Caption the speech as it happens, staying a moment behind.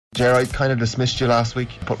Ger, I kind of dismissed you last week.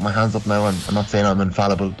 Put my hands up now, and I'm not saying I'm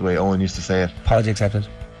infallible the way Owen used to say it. Apology accepted.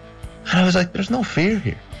 And I was like, there's no fear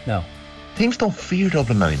here. No. Teams don't fear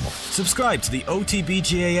Dublin anymore. Subscribe to the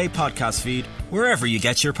OTBGAA podcast feed wherever you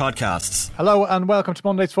get your podcasts. Hello and welcome to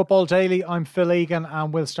Monday's Football Daily. I'm Phil Egan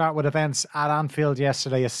and we'll start with events at Anfield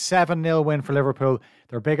yesterday. A 7-0 win for Liverpool,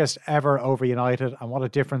 their biggest ever over United, and what a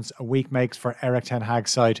difference a week makes for Eric Ten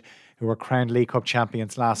Hag's side, who were crowned League Cup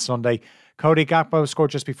champions last Sunday. Cody Gakpo scored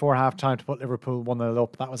just before half-time to put Liverpool 1-0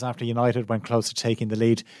 up. That was after United went close to taking the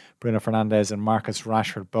lead. Bruno Fernandes and Marcus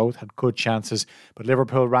Rashford both had good chances, but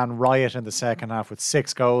Liverpool ran riot in the second half with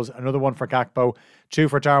 6 goals. Another one for Gakpo, 2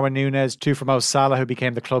 for Darwin Núñez, 2 for Mo Salah, who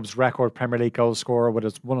became the club's record Premier League goal scorer with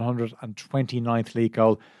his 129th league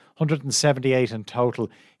goal. 178 in total.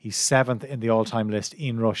 He's 7th in the all-time list.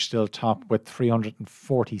 Ian Rush still top with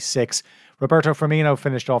 346. Roberto Firmino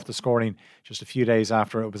finished off the scoring just a few days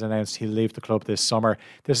after it was announced he'll leave the club this summer.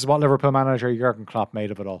 This is what Liverpool manager Jurgen Klopp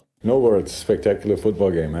made of it all. No words, spectacular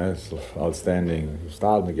football game. It's outstanding.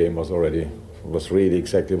 Starting the game was really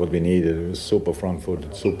exactly what we needed. It was super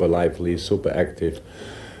front-footed, super lively, super active.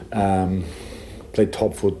 Played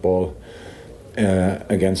top football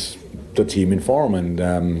against the team in form, and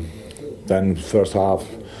then first half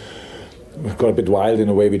got a bit wild in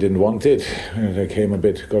a way we didn't want it. They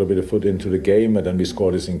got a bit of foot into the game, and then we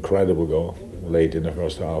scored this incredible goal late in the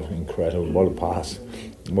first half. Incredible, what a pass,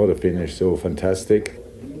 what a finish, so fantastic.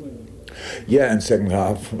 Yeah, and second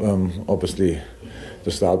half, obviously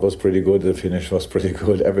the start was pretty good, the finish was pretty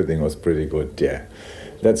good, everything was pretty good, yeah.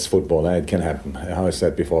 That's football, it can happen. How I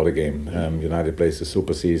said before the game, United plays a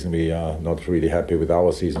super season. We are not really happy with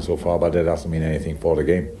our season so far, but that doesn't mean anything for the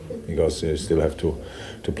game, because you still have to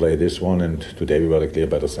play this one, and today we were the clear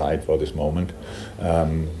better side for this moment.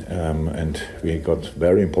 And we got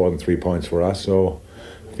very important 3 points for us, so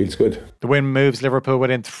it feels good. The win moves Liverpool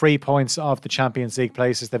within 3 points of the Champions League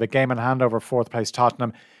places. They have a game in hand over 4th place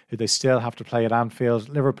Tottenham, who they still have to play at Anfield.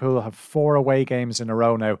 Liverpool have 4 away games in a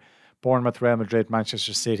row now. Bournemouth, Real Madrid,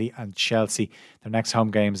 Manchester City and Chelsea. Their next home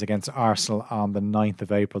games against Arsenal on the 9th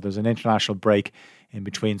of April. There's an international break in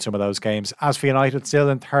between some of those games. As for United, still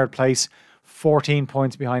in 3rd place, 14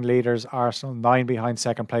 points behind leaders Arsenal, 9 behind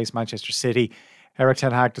 2nd place Manchester City. Eric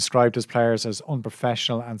Ten Hag described his players as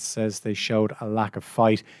unprofessional and says they showed a lack of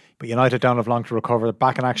fight. But United don't have long to recover. They're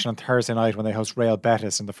back in action on Thursday night when they host Real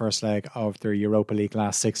Betis in the first leg of their Europa League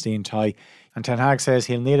last 16 tie. And Ten Hag says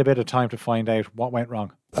he'll need a bit of time to find out what went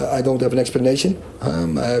wrong. I don't have an explanation.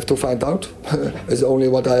 I have to find out. It's only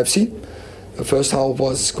what I have seen. The first half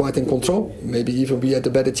was quite in control. Maybe even we had a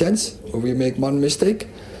better chance. We make one mistake.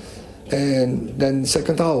 And then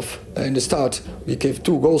second half, in the start, we gave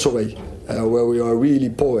 2 goals away, where we are really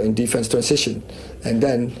poor in defense transition. And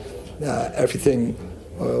then everything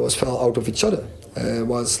fell out of each other. It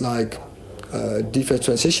was like defense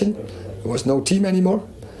transition. There was no team anymore.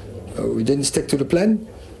 We didn't stick to the plan.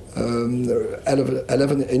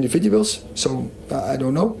 11 individuals, so I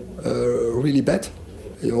don't know, really bad.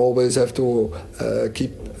 You always have to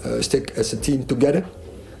stick as a team together,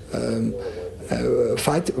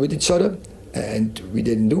 fight with each other, and we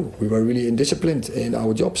didn't do. We were really indisciplined in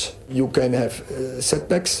our jobs. You can have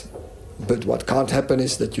setbacks, but what can't happen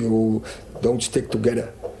is that you don't stick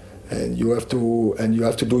together, and you have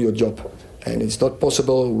to do your job. And it's not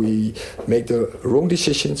possible. We make the wrong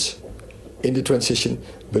decisions in the transition,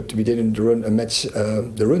 but we didn't run a match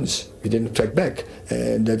the runs. We didn't track back,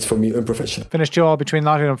 and that's for me unprofessional. Finished 2-2 between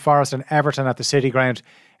Nottingham Forest and Everton at the City Ground.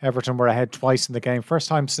 Everton were ahead twice in the game, first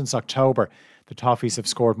time since October. The Toffees have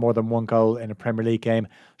scored more than 1 goal in a Premier League game.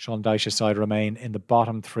 Sean Dyche's side remain in the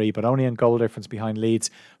bottom 3, but only in goal difference behind Leeds.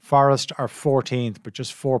 Forest are 14th, but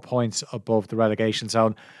just 4 points above the relegation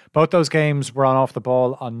zone. Both those games were on Off the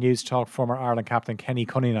Ball on News Talk. Former Ireland captain Kenny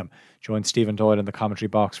Cunningham joined Stephen Doyle in the commentary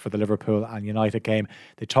box for the Liverpool and United game.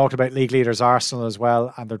 They talked about league leaders Arsenal as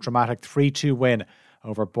well, and their dramatic 3-2 win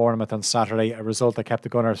over Bournemouth on Saturday, a result that kept the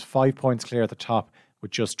Gunners 5 points clear at the top with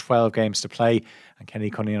just 12 games to play. And Kenny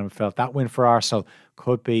Cunningham felt that win for Arsenal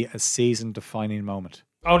could be a season-defining moment.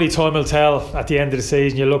 Only time will tell at the end of the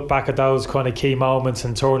season. You look back at those kind of key moments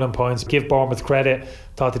and turning points. Give Bournemouth credit.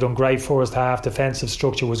 Thought they done great first half. Defensive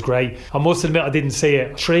structure was great. I must admit I didn't see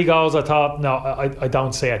it. 3 goals I thought, no, I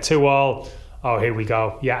don't see it. 2-2. Oh, here we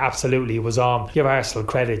go. Yeah, absolutely, it was on. Give Arsenal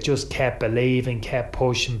credit. Just kept believing, kept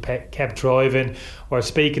pushing, kept driving. We're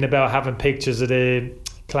speaking about having pictures of the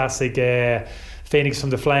classic Phoenix from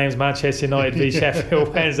the Flames, Manchester United v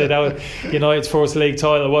Sheffield Wednesday. That was United's first league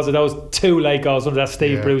title, was it? That was 2 late goals under that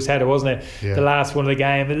Steve Bruce header, wasn't it? Yeah. The last one of the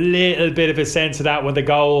game. A little bit of a sense of that when the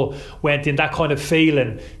goal went in, that kind of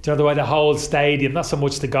feeling. Do you know the way the whole stadium, not so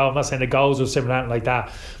much the goal, I'm not saying the goals were similar, anything like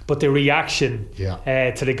that, but the reaction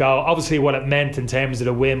to the goal, obviously what it meant in terms of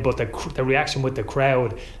the win, but the reaction with the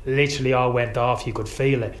crowd literally all went off. You could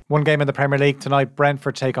feel it. One game in the Premier League tonight,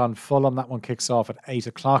 Brentford take on Fulham. That one kicks off at 8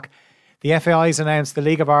 o'clock. The FAI has announced the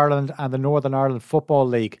League of Ireland and the Northern Ireland Football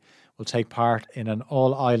League will take part in an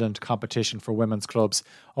all-island competition for women's clubs.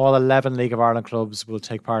 All 11 League of Ireland clubs will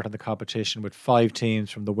take part in the competition with 5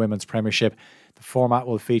 teams from the Women's Premiership. The format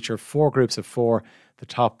will feature 4 groups of 4. The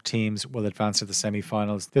top teams will advance to the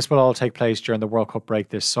semi-finals. This will all take place during the World Cup break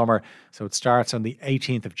this summer. So it starts on the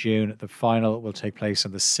 18th of June. The final will take place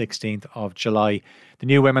on the 16th of July. The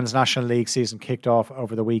new Women's National League season kicked off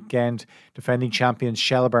over the weekend. Defending champions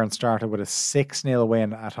Shelbourne started with a 6-0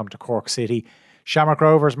 win at home to Cork City. Shamrock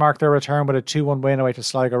Rovers marked their return with a 2-1 win away to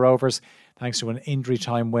Sligo Rovers, thanks to an injury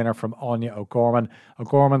time winner from Anya O'Gorman.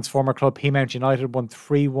 O'Gorman's former club, Peamount United, won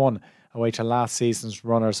 3-1 away to last season's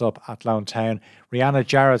runners-up at Athlone Town. Rihanna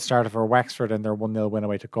Jarrett started for Wexford in their 1-0 win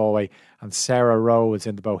away to Galway, and Sarah Rowe was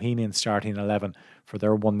in the Bohemian starting 11 for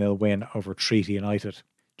their 1-0 win over Treaty United.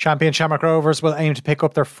 Champion Shamrock Rovers will aim to pick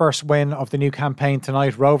up their first win of the new campaign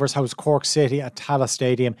tonight. Rovers host Cork City at Tallaght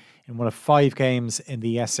Stadium in one of 5 games in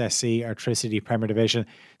the SSE Electricity Premier Division.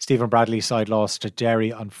 Stephen Bradley's side lost to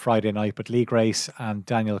Derry on Friday night, but Lee Grace and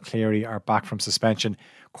Daniel Cleary are back from suspension.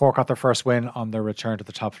 Cork got their first win on their return to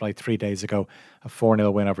the top flight 3 days ago, a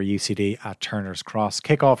 4-0 win over UCD at Turner's Cross.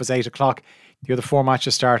 Kick-off is 8 o'clock. The other 4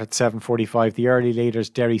 matches start at 7:45. The early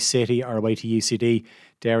leaders, Derry City, are away to UCD.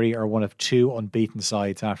 Derry are one of 2 unbeaten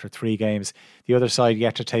sides after 3 games. The other side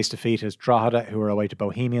yet to taste defeat is Drogheda, who are away to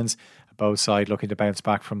Bohemians. A Bow side looking to bounce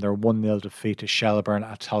back from their 1-0 defeat to Shelbourne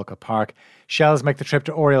at Tolka Park. Shells make the trip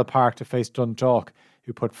to Oriel Park to face Dundalk,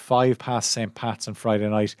 who put 5 past St Pat's on Friday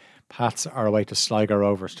night. Pats are away to Sligo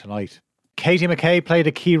Rovers tonight. Katie McKay played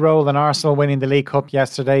a key role in Arsenal winning the League Cup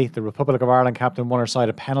yesterday. The Republic of Ireland captain won her side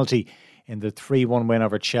a penalty in the 3-1 win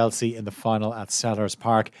over Chelsea in the final at Sellers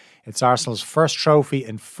Park. It's Arsenal's first trophy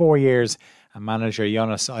in 4 years, and manager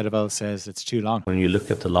Jonas Eidevall says it's too long. When you look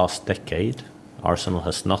at the last decade, Arsenal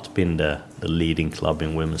has not been the leading club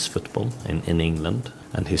in women's football in England,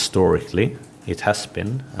 and historically it has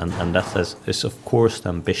been, and that is of course the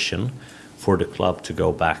ambition for the club to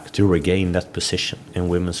go back to regain that position in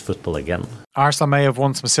women's football again. Arsenal may have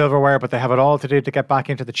won some silverware, but they have it all to do to get back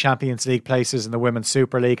into the Champions League places in the Women's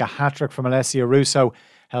Super League. A hat-trick from Alessia Russo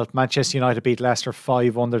helped Manchester United beat Leicester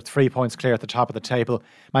 5-1. They're 3 points clear at the top of the table.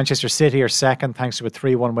 Manchester City are second thanks to a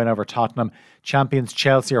 3-1 win over Tottenham. Champions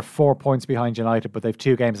Chelsea are 4 points behind United, but they've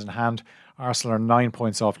 2 games in hand. Arsenal are 9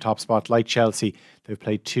 points off top spot. Like Chelsea, they've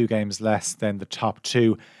played 2 games less than the top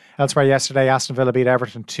 2. Elsewhere yesterday, Aston Villa beat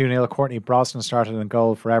Everton 2-0. Courtney Brosnan started in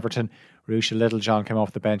goal for Everton. Rusha Littlejohn came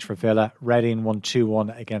off the bench for Villa. Reading won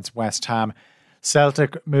 2-1 against West Ham.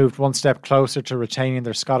 Celtic moved one step closer to retaining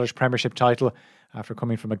their Scottish Premiership title after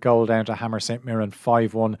coming from a goal down to hammer St Mirren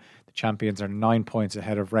 5-1. The champions are 9 points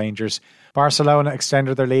ahead of Rangers. Barcelona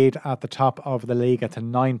extended their lead at the top of the league to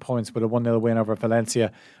 9 points with a 1-0 win over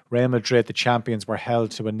Valencia. Real Madrid, the champions, were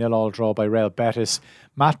held to a 0-0 draw by Real Betis.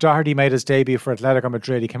 Matt Doherty made his debut for Atletico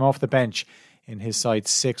Madrid. He came off the bench in his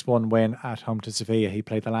side's 6-1 win at home to Sevilla. He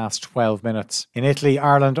played the last 12 minutes. In Italy,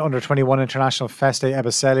 Ireland under-21 international Feste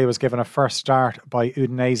Ebiseli was given a first start by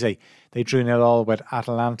Udinese. They drew 0-0 with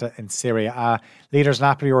Atalanta in Serie A. Leaders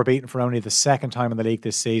Napoli were beaten for only the second time in the league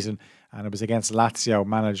this season, and it was against Lazio,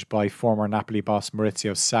 managed by former Napoli boss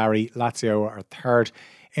Maurizio Sarri. Lazio are third.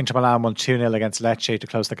 Inter Milan won 2-0 against Lecce to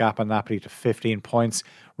close the gap on Napoli to 15 points.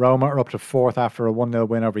 Roma are up to fourth after a 1-0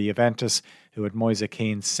 win over Juventus, who had Moise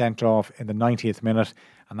Kean sent off in the 90th minute,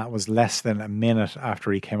 and that was less than a minute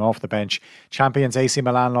after he came off the bench. Champions AC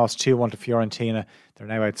Milan lost 2-1 to Fiorentina. They're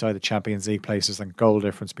now outside the Champions League places and goal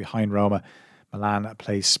difference behind Roma. Milan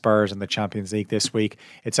plays Spurs in the Champions League this week.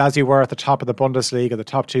 It's as you were at the top of the Bundesliga. The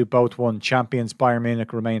top 2 both won. Champions Bayern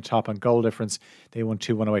Munich remain top on goal difference. They won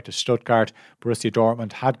 2-1 away to Stuttgart. Borussia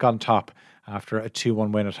Dortmund had gone top after a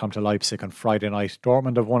 2-1 win at home to Leipzig on Friday night.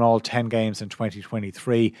 Dortmund have won all 10 games in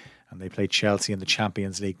 2023, and they play Chelsea in the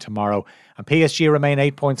Champions League tomorrow. And PSG remain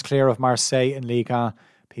 8 points clear of Marseille in Ligue 1.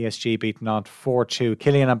 PSG beat Nantes 4-2.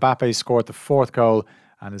 Kylian Mbappe scored the 4th goal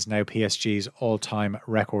and is now PSG's all-time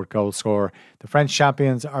record goal scorer. The French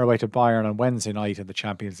champions are away to Bayern on Wednesday night in the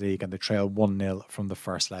Champions League, and they trail 1-0 from the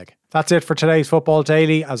first leg. That's it for today's Football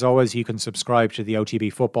Daily. As always, you can subscribe to the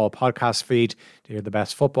OTB Football podcast feed to hear the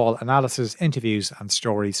best football analysis, interviews and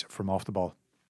stories from off the ball.